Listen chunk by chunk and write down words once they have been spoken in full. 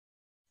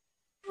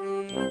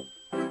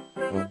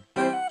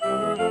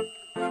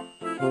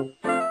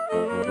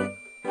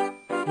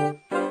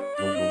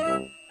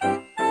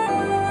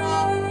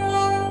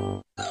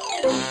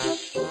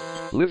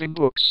Living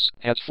Books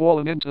has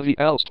fallen into the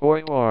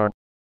Alstoy Barn.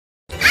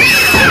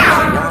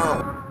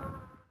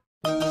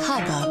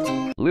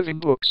 Hubbub. Living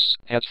Books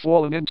has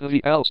fallen into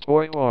the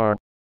Alstoy Barn.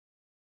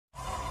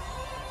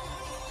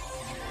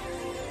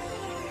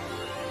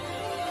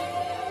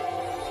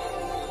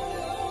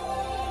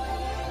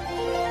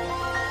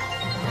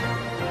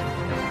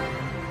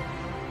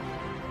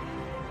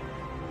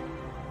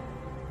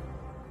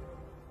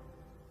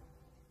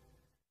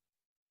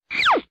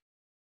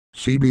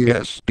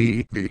 CBS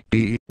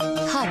DVD.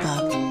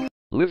 Hubbub.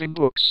 Living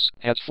Books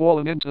has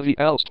fallen into the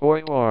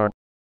Alstoy Barn.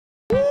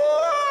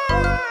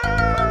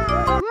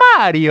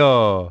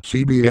 Mario!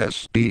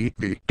 CBS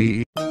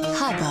DVD.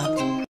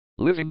 Hubbub.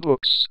 Living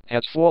Books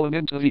has fallen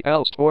into the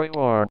Alstoy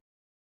Barn.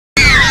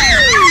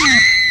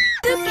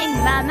 Cooking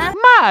Mama.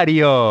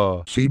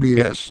 Mario!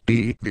 CBS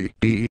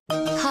DVD.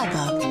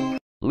 Hubbub.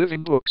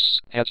 Living Books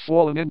has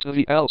fallen into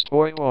the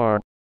Alstoy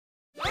Barn.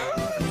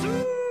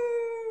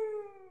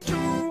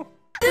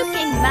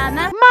 Cooking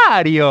Mama.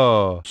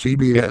 Mario!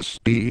 CBS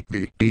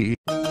DVD.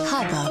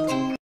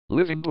 Hubbub.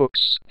 Living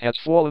Books has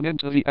fallen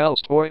into the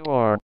Alstoy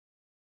Barn.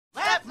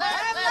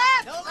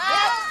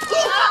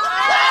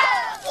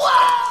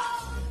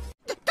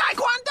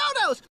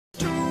 Taekwondo's!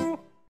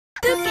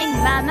 Cooking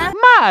Mama.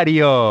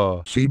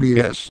 Mario!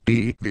 CBS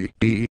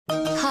DVD.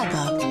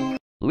 Hubbub.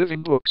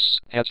 Living Books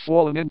has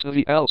fallen into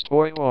the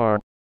Alstoy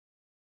Barn.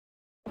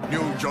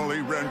 New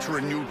Jolly Rancher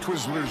and new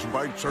Twizzlers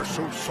bites are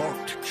so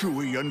soft,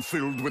 chewy, and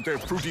filled with their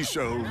fruity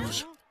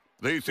selves.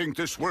 They think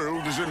this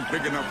world isn't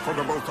big enough for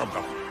the both of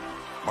them.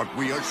 But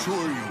we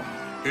assure you,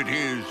 it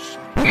is.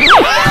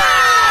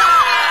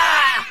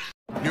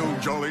 New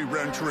Jolly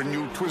Rancher and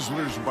new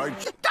Twizzlers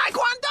bites.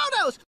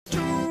 Taekwondo's!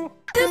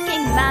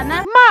 Cooking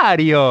Mama.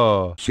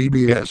 Mario!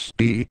 CBS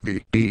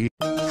DVD.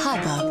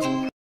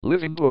 Hubbub.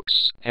 Living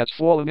Books has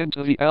fallen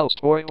into the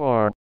Alstoy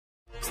Barn.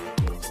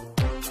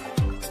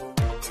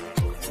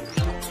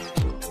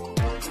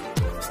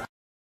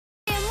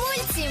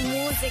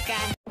 Multi-musica.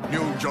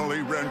 New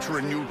Jolly Rancher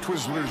and new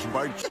Twizzlers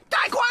bites.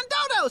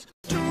 Taekwondo's!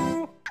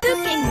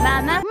 Cooking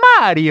Mama.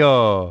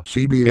 Mario!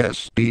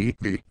 CBS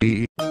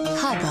DVD.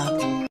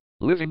 Hubbub.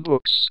 Living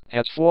Books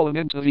has fallen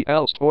into the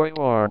Alstoy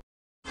Barn.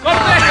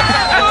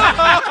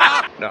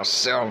 The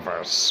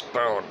Silver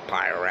Spoon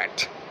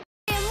Pirate.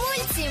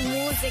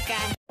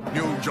 Multi-musica.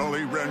 New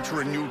Jolly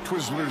Rancher and new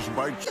Twizzlers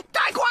bites.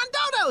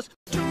 Taekwondo's!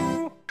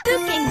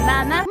 Cooking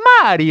Mama.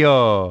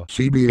 Mario!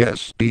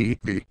 CBS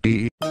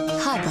DVD.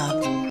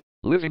 Hubbub.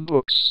 Living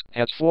Books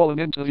has fallen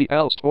into the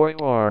Alstoy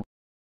Barn.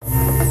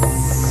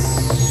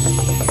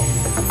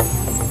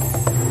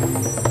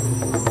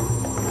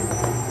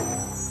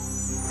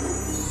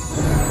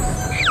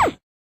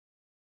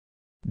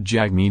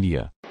 Jag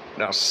Media.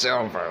 The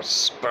Silver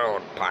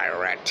Spoon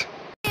Pirate.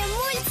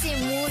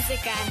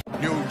 Multi-musica.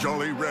 New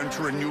Jolly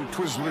Rancher and new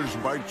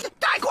Twizzlers bites.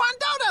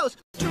 Taekwondo's!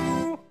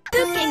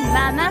 Cooking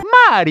Mama.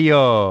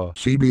 Mario!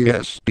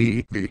 CBS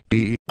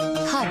DVD.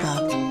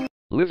 Hubbub.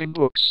 Living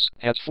Books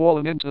has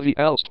fallen into the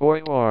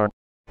Alstoy Barn.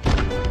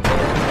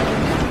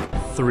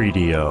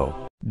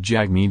 3DO.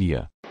 Jag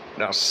Media.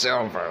 The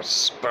Silver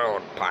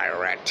Spoon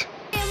Pirate.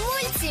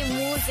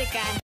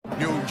 Multi-musica.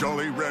 New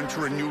Jolly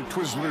Rancher and new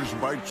Twizzlers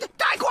bites.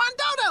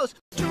 Taekwondo's!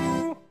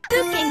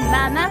 Cooking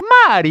Mama.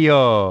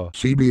 Mario!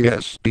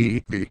 CBS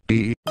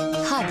DVD.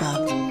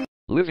 Hubbub.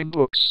 Living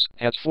Books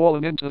has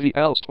fallen into the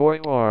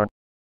Alstoy Barn.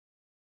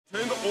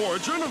 And the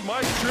origin of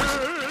my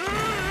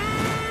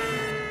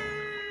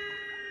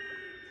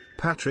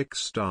Patrick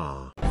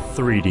Star.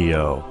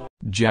 3DO.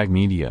 Jag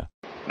Media.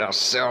 The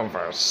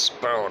Silver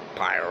Spoon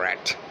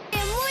Pirate.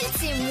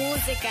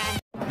 Multi-musica.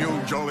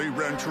 New Jolly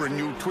Rancher and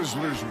new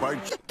Twizzlers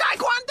bites.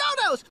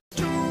 Taekwondo's!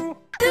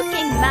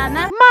 Cooking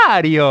Mama.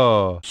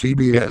 Mario!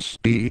 CBS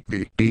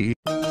DVD.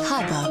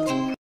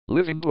 Hubbub.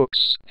 Living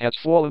Books has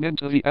fallen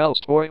into the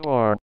Alstoy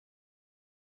Barn.